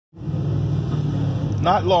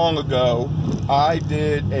Not long ago, I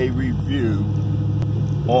did a review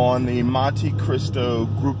on the Montecristo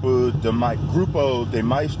Grupo de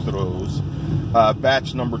Maestros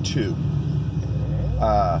batch number 2.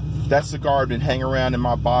 That cigar had been hanging around in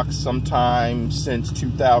my box sometime since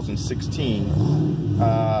 2016.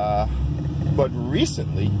 But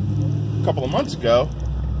recently, a couple of months ago,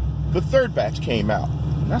 the third batch came out.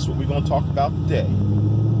 And that's what we're going to talk about today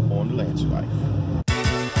on The Lancer Life.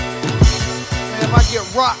 Man, if I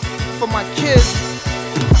get rocked for my kids,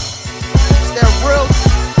 is that real?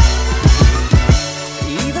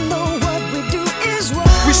 Even though what we do is wrong,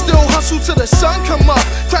 We still hustle till the sun come up.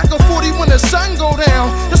 Crack a 40 when the sun go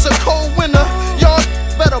down. It's a cold winter, y'all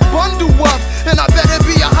better bundle up. And I better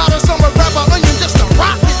be a hotter summer rapper onion just to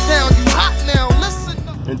rock it down. You hot now, listen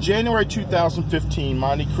up. In January 2015,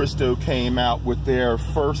 Montecristo came out with their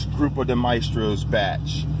first Grupo de Maestros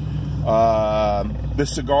batch. The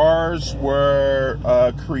cigars were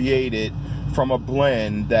created from a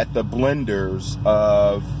blend that the blenders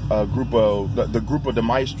of the Grupo de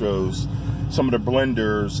Maestros, some of the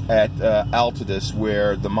blenders at Altadis,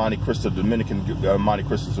 where the Montecristo, Dominican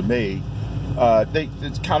Montecristos are made,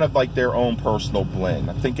 it's kind of like their own personal blend.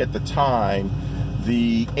 I think at the time,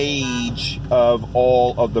 the age of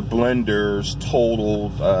all of the blenders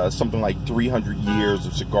totaled something like 300 years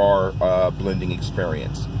of cigar blending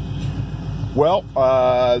experience. Well,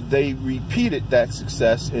 they repeated that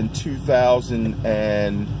success in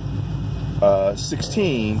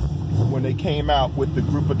 2016 when they came out with the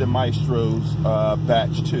Grupo de Maestros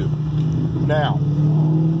batch 2. Now,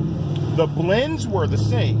 the blends were the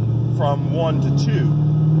same from 1 to 2,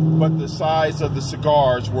 but the size of the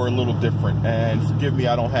cigars were a little different, and forgive me,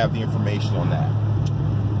 I don't have the information on that.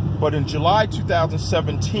 But in July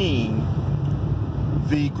 2017,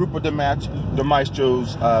 the Grupo de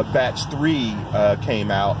Maestros batch 3 came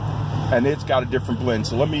out, and it's got a different blend.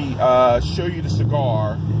 So let me show you the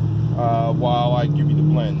cigar while I give you the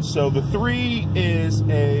blend. So the 3 is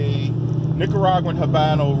a Nicaraguan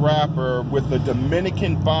Habano wrapper with a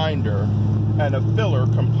Dominican binder and a filler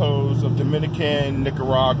composed of Dominican,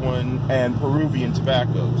 Nicaraguan, and Peruvian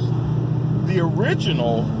tobaccos. The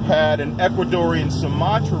original had an Ecuadorian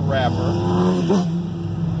Sumatra wrapper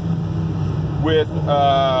with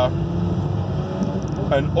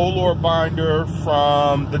an Olor binder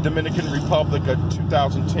from the Dominican Republic, a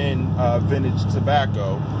 2010 vintage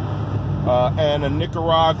tobacco, and a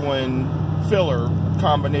Nicaraguan filler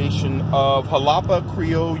combination of Jalapa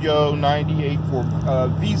Criollo 98 for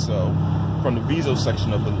Viso, from the Viso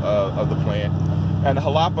section of the plant, and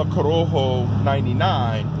Jalapa Corojo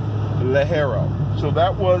 99 Lejero. So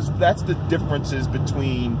that's the differences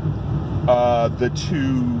between the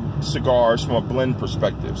two cigars from a blend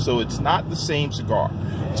perspective. So it's not the same cigar.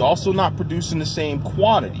 It's also not producing the same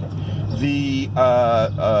quantity. The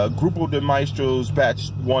Grupo de Maestros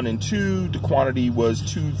batch 1 and 2, the quantity was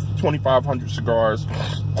 2,500 cigars.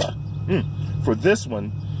 For this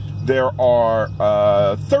one, there are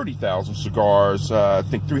 30,000 cigars, I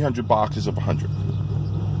think 300 boxes of 100.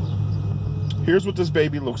 Here's what this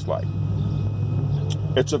baby looks like.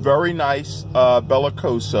 It's a very nice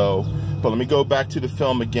Bellicoso, but let me go back to the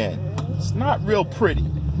film again. It's not real pretty.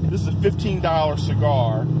 This is a $15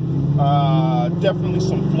 cigar. Definitely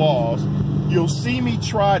some flaws. You'll see me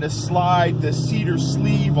try to slide the cedar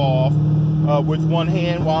sleeve off with one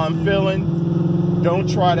hand while I'm filling. Don't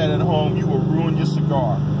try that at home. You will ruin your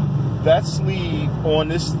cigar. That sleeve on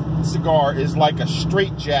this cigar is like a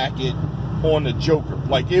straitjacket on the Joker.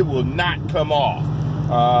 Like, it will not come off.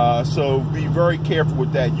 So be very careful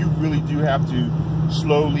with that. You really do have to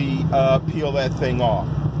slowly peel that thing off.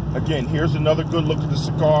 Again, here's another good look at the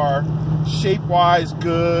cigar. Shape-wise,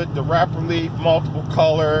 good. The wrapper leaf, multiple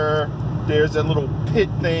color. There's that little pit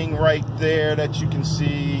thing right there that you can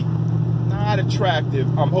see. Not attractive.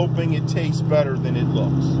 I'm hoping it tastes better than it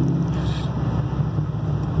looks.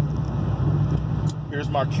 Here's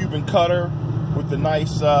my Cuban cutter with the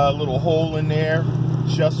nice little hole in there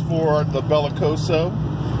just for the Bellicoso.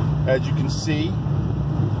 As you can see,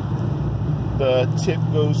 the tip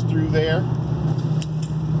goes through there.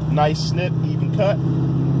 Nice snip, even cut.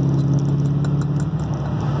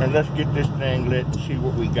 And let's get this thing lit and see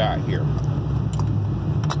what we got here.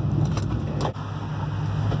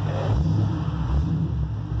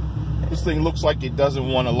 This thing looks like it doesn't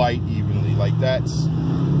want to light evenly. Like, that's...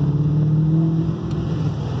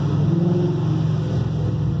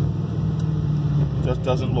 just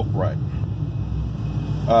doesn't look right.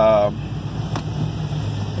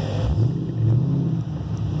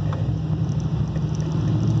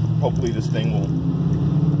 Hopefully this thing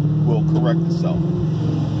will correct itself.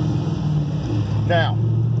 Now,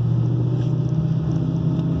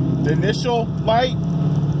 The initial light,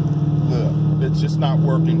 it's just not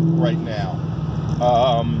working right now.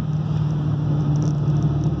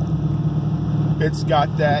 It's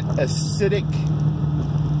got that acidic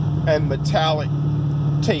and metallic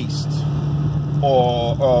taste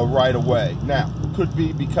right away. Now, could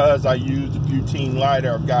be because I used a butane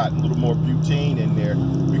lighter. I've got a little more butane in there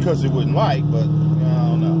because it wouldn't light, but I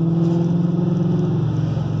don't know.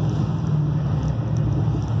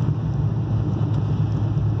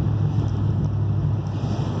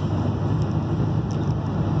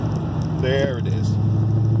 There it is.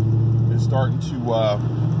 It's starting to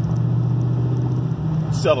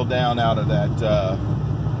settle down out of that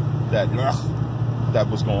that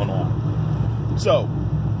was going on. So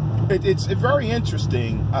it's very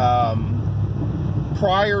interesting.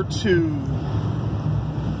 Prior to,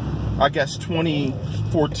 I guess,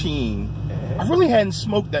 2014, I really hadn't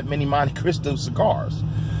smoked that many Montecristo cigars.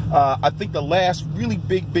 I think the last really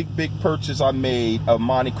big purchase I made of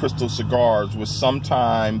Montecristo cigars was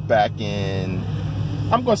sometime back in,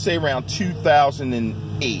 I'm going to say around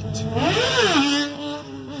 2008.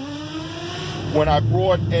 When I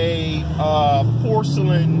brought a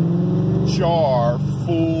porcelain jar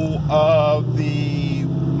full of the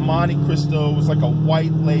Montecristo, it was like a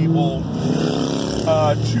white label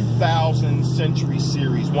 2000 Century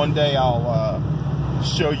Series. One day I'll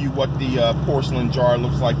show you what the porcelain jar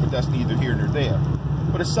looks like, but that's neither here nor there.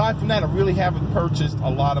 But aside from that, I really haven't purchased a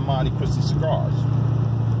lot of Montecristo cigars.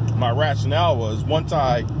 My rationale was, once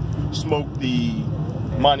I smoked the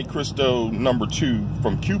Montecristo #2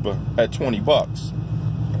 from Cuba at 20 bucks,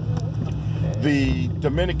 the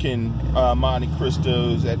Dominican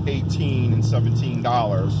Montecristos at $18 and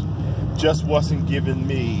 $17 just wasn't giving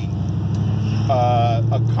me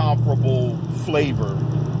a comparable flavor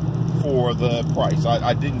for the price.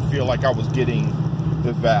 I didn't feel like I was getting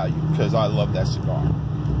the value because I love that cigar.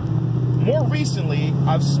 More recently,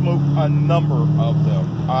 I've smoked a number of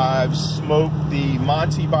them. I've smoked the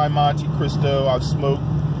Monte by Montecristo. I've smoked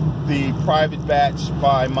the Private Batch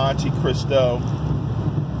by Montecristo.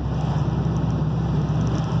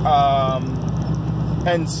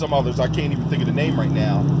 And some others. I can't even think of the name right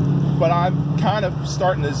now. But I'm kind of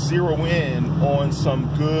starting to zero in on some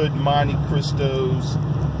good Montecristos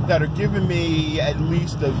that are giving me at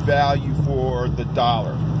least a value for the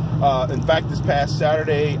dollar. In fact, this past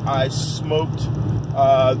Saturday, I smoked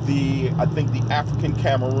I think the African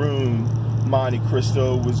Cameroon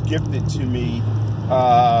Montecristo was gifted to me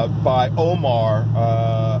by Omar,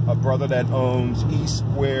 a brother that owns E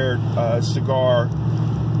Squared Cigar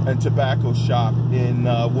and Tobacco Shop in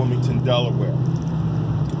Wilmington, Delaware.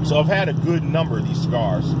 So I've had a good number of these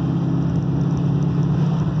cigars.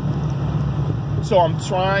 So I'm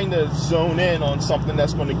trying to zone in on something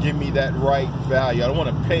that's going to give me that right value. I don't want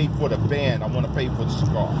to pay for the band. I want to pay for the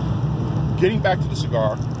cigar. Getting back to the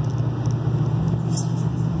cigar.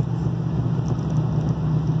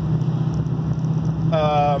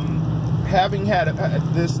 Having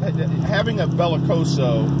a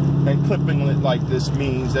Bellicoso and clipping it like this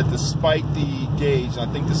means that despite the gauge, I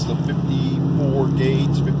think this is a 54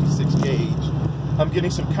 gauge, 56 gauge, I'm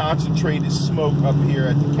getting some concentrated smoke up here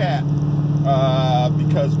at the cap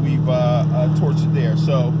because we've torched it there.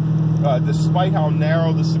 So despite how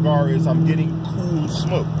narrow the cigar is, I'm getting cool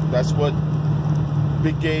smoke. That's what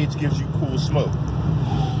big gauge gives you, cool smoke.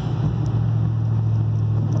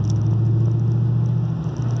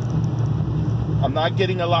 I'm not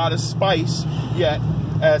getting a lot of spice yet,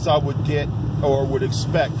 as I would get or would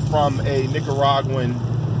expect from a Nicaraguan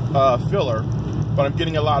filler, but I'm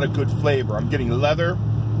getting a lot of good flavor. I'm getting leather.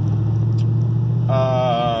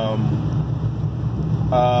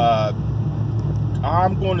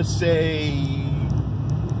 I'm going to say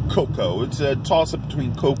cocoa. It's a toss-up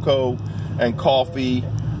between cocoa and coffee,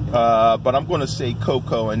 but I'm going to say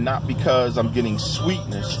cocoa, and not because I'm getting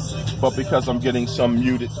sweetness, but because I'm getting some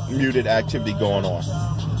muted activity going on.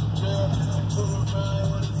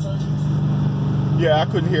 Yeah, I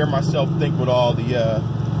couldn't hear myself think with all the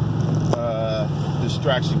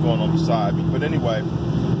distraction going on beside me. But anyway,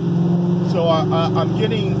 so I'm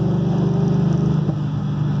getting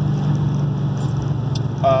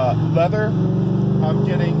leather. I'm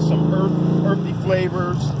getting some earthy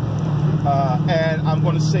flavors. And I'm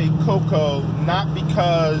going to say cocoa, not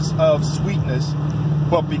because of sweetness,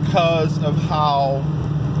 but because of how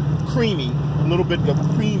creamy, a little bit of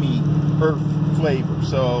creamy earth flavor.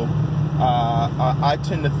 So I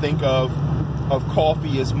tend to think of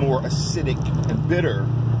coffee as more acidic and bitter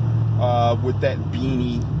with that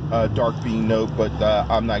beany, dark bean note, but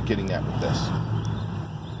I'm not getting that with this.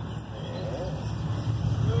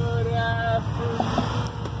 Good afternoon.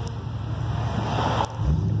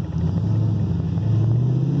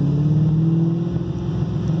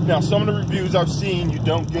 Now, some of the reviews I've seen, you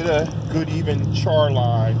don't get a good even char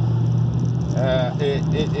line.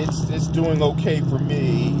 It's doing okay for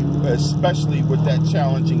me, especially with that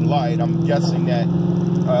challenging light. I'm guessing that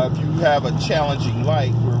if you have a challenging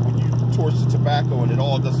light where when you torch the tobacco and it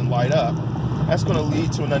all doesn't light up, that's going to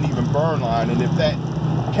lead to an uneven burn line. And if that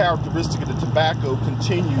characteristic of the tobacco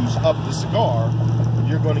continues up the cigar,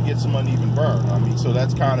 you're going to get some uneven burn. I mean, so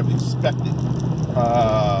that's kind of expected.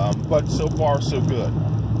 But so far, so good.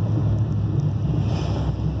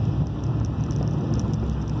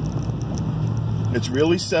 It's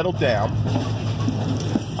really settled down.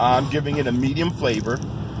 I'm giving it a medium flavor.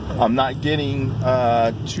 I'm not getting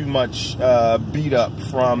too much beat up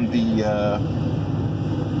from the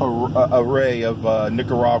array of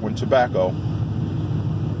Nicaraguan tobacco.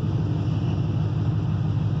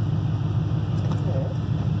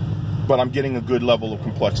 But I'm getting a good level of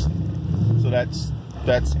complexity. So that's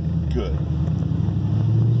good.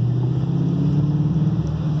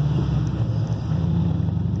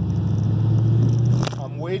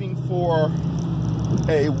 Waiting for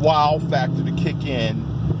a wow factor to kick in,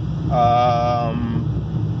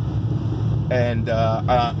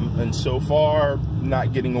 and so far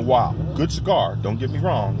not getting a wow. Good cigar, don't get me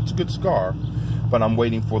wrong, it's a good cigar, but I'm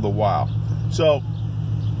waiting for the wow. So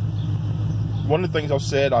one of the things I've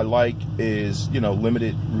said I like is, you know,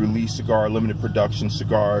 limited release cigar, limited production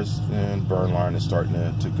cigars, and burn line is starting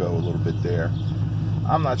to go a little bit there.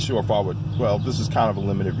 I'm not sure if I would, well, this is kind of a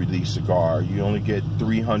limited release cigar. You only get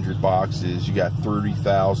 300 boxes. You got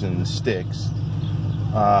 30,000 sticks.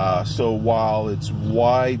 So while it's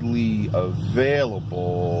widely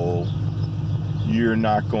available, you're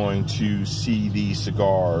not going to see these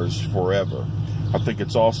cigars forever. I think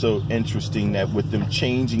it's also interesting that with them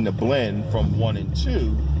changing the blend from 1 and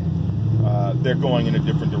 2, they're going in a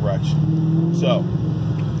different direction. So,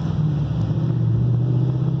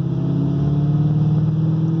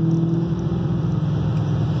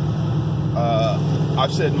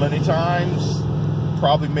 I've said many times,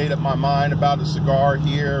 probably made up my mind about the cigar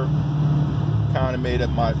here, kind of made up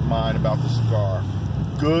my mind about the cigar.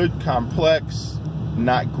 Good, complex,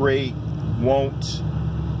 not great, won't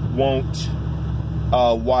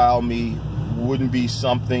wow me, wouldn't be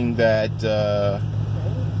something that,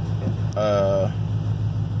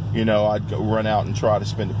 you know, I'd go run out and try to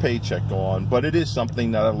spend a paycheck on, but it is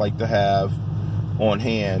something that I'd like to have on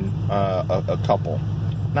hand, a couple.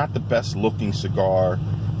 Not the best looking cigar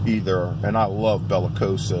either, and I love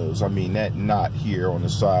Bellicosos. I mean, that knot here on the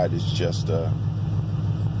side is just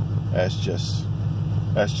that's just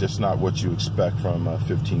not what you expect from a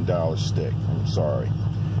 $15 stick. I'm sorry.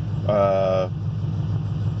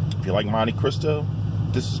 If you like Montecristo,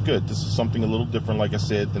 this is good. This is something a little different, like I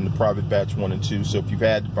said, than the Private Batch 1 and 2. So if you've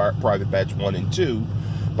had Private Batch 1 and 2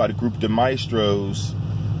 by the Grupo de Maestros,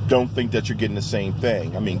 don't think that you're getting the same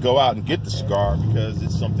thing. I mean, go out and get the cigar because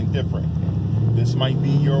it's something different. This might be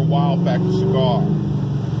your wow factor cigar.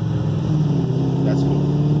 That's cool.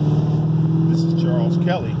 This is Charles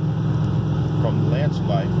Kelly from The Lance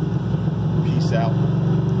Life. Peace out,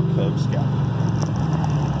 Cub Scout.